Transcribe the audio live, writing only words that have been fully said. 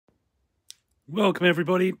Welcome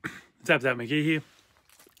everybody, Zap McGee here,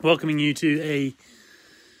 welcoming you to a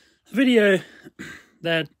video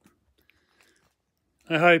that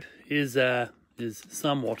I hope is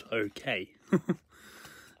somewhat okay.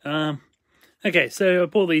 Okay, so I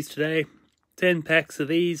bought these today, 10 packs of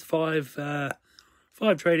these, five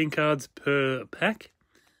trading cards per pack.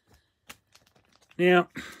 Now,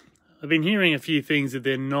 I've been hearing a few things that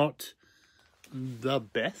they're not the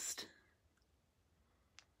best.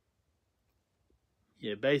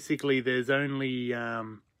 Yeah, basically there's only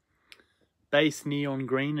base neon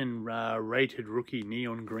green and rated rookie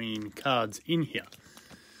neon green cards in here.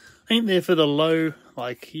 I think they're for the low,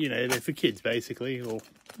 they're for kids basically, or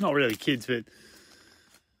not really kids, but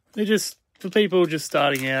they're just for people just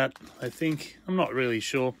starting out, I think. I'm not really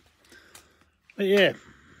sure. But yeah,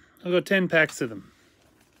 I've got 10 packs of them.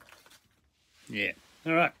 Yeah,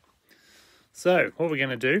 alright. So, what we're going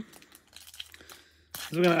to do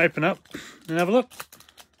is we're going to open up and have a look.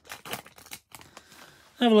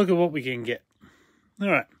 Have a look at what we can get.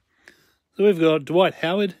 Alright, so we've got Dwight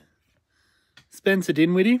Howard, Spencer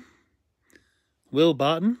Dinwiddie, Will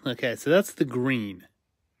Barton. Okay, so that's the green.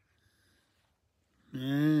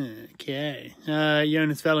 Okay,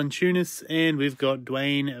 Jonas Valanciunas, and we've got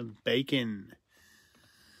Dwayne Bacon.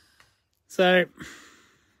 So,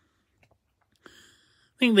 I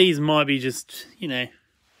think these might be just,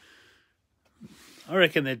 I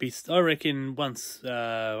reckon once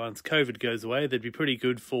COVID goes away, they'd be pretty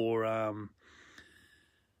good for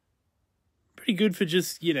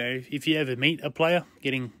just, if you ever meet a player,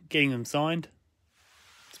 getting them signed.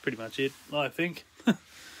 That's pretty much it, I think.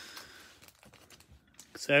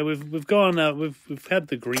 So we've gone we've had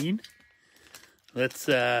the green. Let's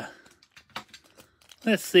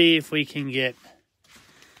see if we can get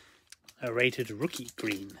a rated rookie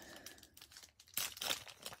green.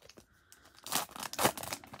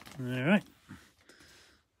 Alright.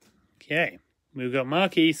 Okay. We've got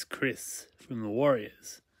Marquise Chris from the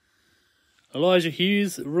Warriors. Elijah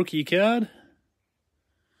Hughes, rookie card.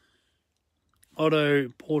 Otto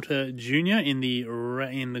Porter Jr. in the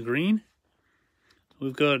green.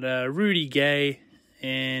 We've got Rudy Gay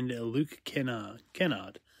and Luke Kennard.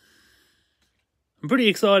 I'm pretty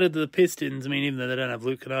excited that the Pistons, even though they don't have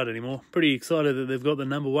Luke Kennard anymore, pretty excited that they've got the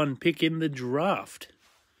 #1 pick in the draft.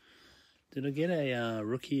 Did I get a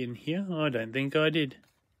rookie in here? I don't think I did.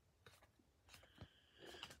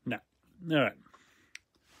 No. Alright.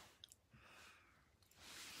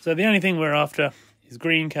 So the only thing we're after is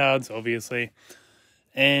green cards, obviously,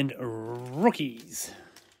 and rookies.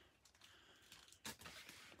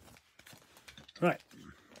 Right.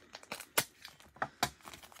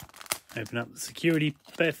 Open up the security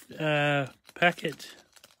packet.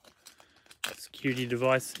 Security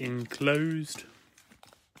device enclosed.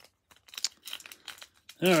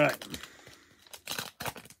 Alright.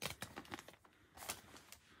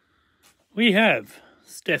 We have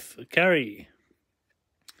Steph Curry.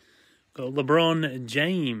 Got LeBron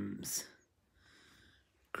James.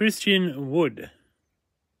 Christian Wood.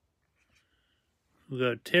 We've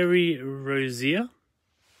got Terry Rozier.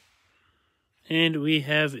 And we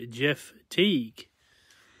have Jeff Teague.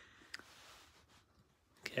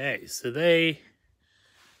 Okay, so they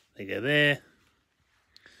go there.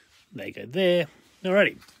 They go there.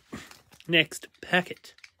 Alrighty, next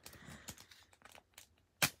packet.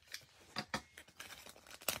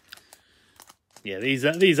 Yeah, these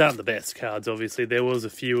aren't the best cards, obviously. There was a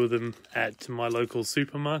few of them at my local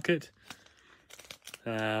supermarket.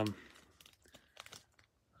 I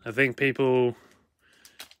think people,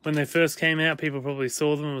 when they first came out, people probably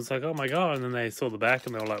saw them and was like, oh my god, and then they saw the back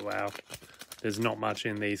and they were like, wow, there's not much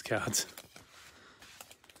in these cards.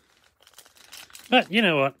 But you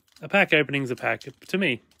know what? A pack opening's a pack. To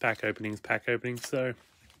me, pack opening's pack opening, so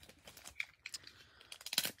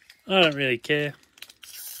I don't really care.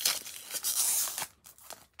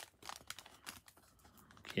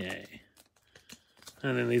 Okay.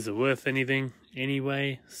 And then these are worth anything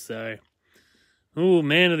anyway, so. Ooh,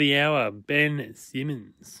 man of the hour, Ben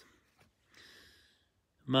Simmons.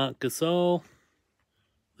 Marc Gasol.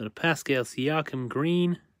 Got a Pascal Siakam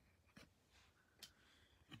green.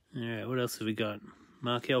 Alright, what else have we got?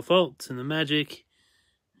 Markelle Fultz in the Magic.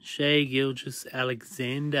 Shai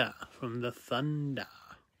Gilgeous-Alexander from the Thunder.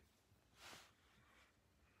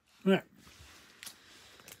 Right.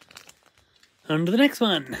 On to the next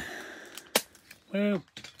one. Well.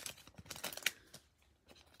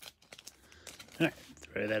 Alright,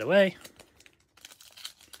 throw that away.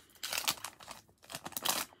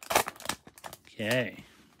 Okay.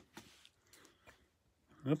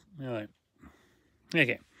 Oh, alright.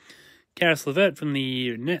 Okay. Karis LeVert from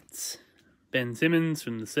the Nets. Ben Simmons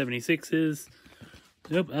from the 76ers.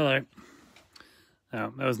 Yep, hello.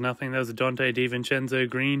 Oh, that was nothing. That was a Dante DiVincenzo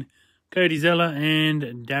green, Cody Zeller,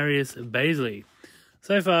 and Darius Baisley.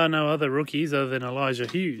 So far, no other rookies other than Elijah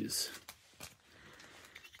Hughes.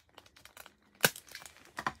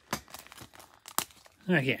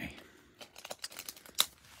 Okay.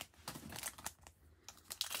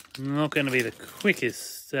 Not going to be the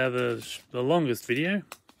quickest, the longest video.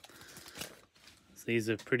 These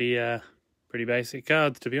are pretty basic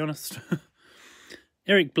cards, to be honest.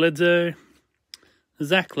 Eric Bledsoe,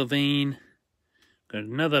 Zach LaVine, got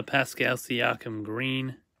another Pascal Siakam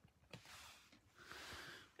green,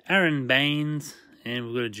 Aaron Baines, and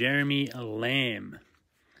we've got a Jeremy Lamb.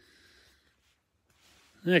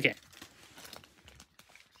 Okay.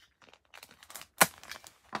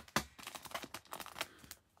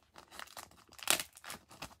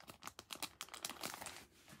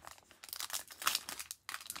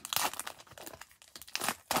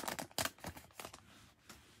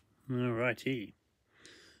 Alrighty.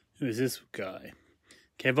 Who is this guy?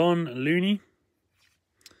 Kevon Looney,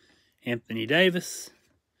 Anthony Davis,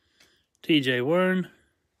 TJ Warren,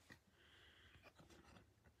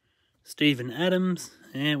 Steven Adams,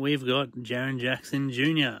 and we've got Jaren Jackson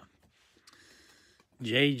Jr.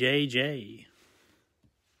 JJJ.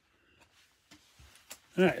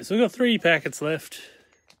 Alright, so we've got 3 packets left.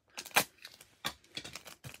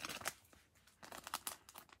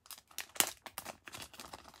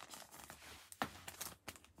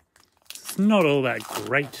 It's not all that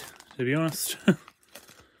great, to be honest.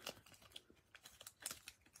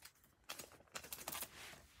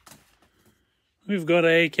 We've got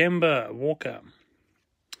a Kemba Walker,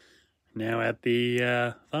 now at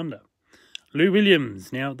the Thunder. Lou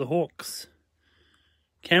Williams, now at the Hawks.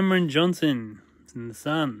 Cameron Johnson in the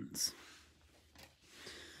Suns.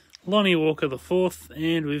 Lonnie Walker the 4th,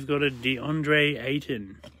 and we've got a DeAndre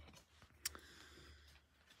Ayton.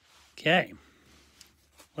 Okay.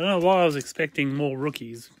 I don't know why I was expecting more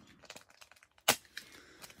rookies.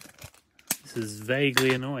 This is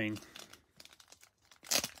vaguely annoying.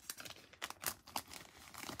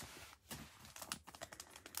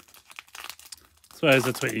 I suppose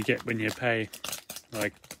that's what you get when you pay,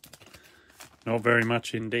 like, not very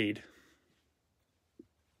much indeed.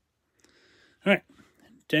 Alright,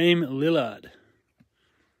 Dame Lillard.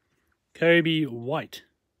 Kobe White.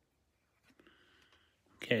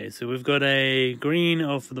 Okay, so we've got a green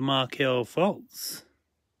of the Markelle Fultz,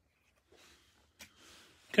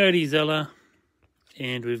 Cody Zeller,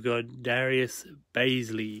 and we've got Darius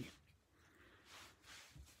Baisley.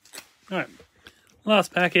 Alright,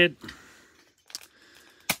 last packet.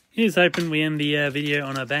 Here's hoping we end the video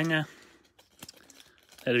on a banger.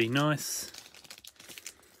 That'd be nice.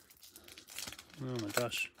 Oh my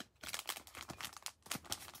gosh.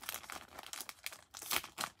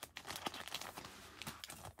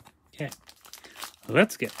 Okay,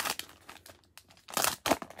 let's get.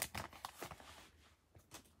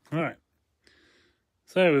 Alright,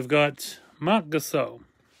 so we've got Marc Gasol.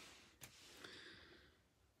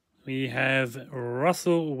 We have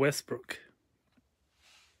Russell Westbrook.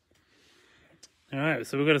 Alright,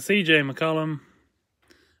 so we've got a CJ McCollum,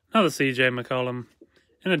 another CJ McCollum,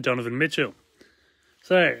 and a Donovan Mitchell.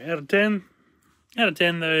 So, out of 10,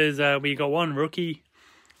 those, we got 1 rookie,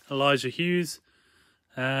 Elijah Hughes.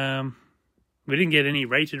 We didn't get any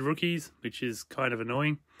rated rookies, which is kind of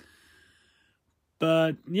annoying.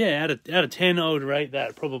 But yeah, out of 10, I would rate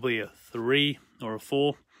that probably a 3 or a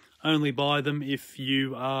 4. Only buy them if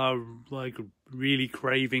you are like really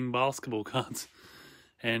craving basketball cards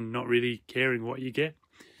and not really caring what you get.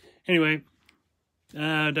 Anyway,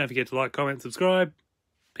 don't forget to like, comment, subscribe.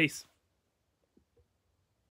 Peace.